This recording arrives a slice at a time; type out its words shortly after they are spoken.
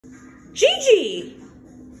Gigi!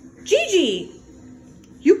 Gigi!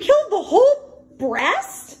 You killed the whole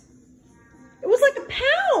breast? It was like a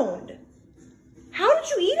pound. How did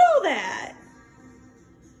you eat all that?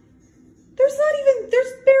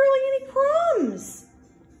 There's barely any crumbs.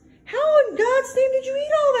 How in God's name did you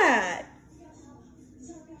eat all that?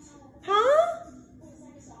 Huh?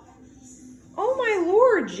 Oh my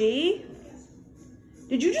Lord, G.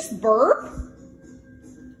 Did you just burp?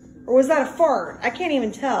 Or was that a fart? I can't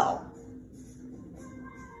even tell.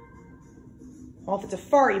 Well, if it's a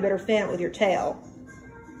fart, you better fan it with your tail.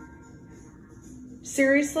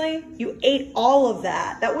 Seriously? You ate all of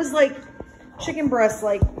that? That was like chicken breast,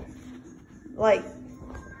 like, I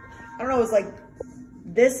don't know, it was like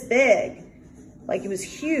this big. Like it was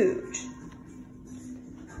huge.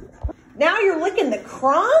 Now you're licking the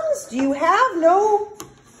crumbs? Do you have no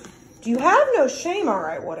shame? All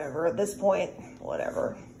right, whatever, at this point,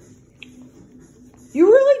 whatever.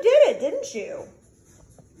 You really did it, didn't you?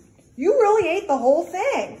 You really ate the whole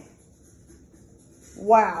thing.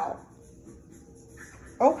 Wow.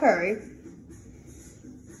 Okay.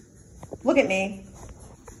 Look at me.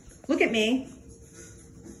 Look at me.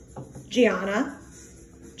 Gianna.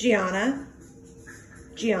 Gianna.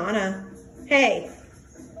 Gianna. Hey.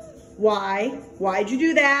 Why? Why'd you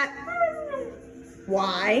do that?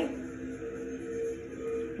 Why?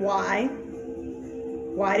 Why?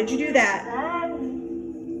 Why did you do that?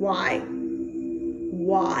 Why?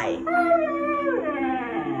 Why?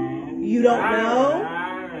 You don't know?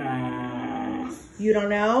 You don't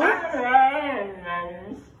know?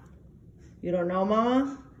 You don't know,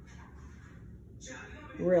 Mama?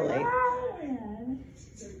 Really?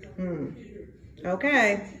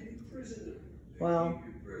 Okay. Well,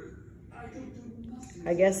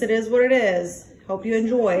 I guess it is what it is. Hope you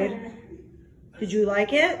enjoyed. Did you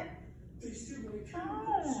like it?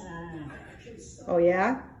 Oh,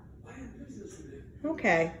 yeah?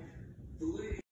 Okay.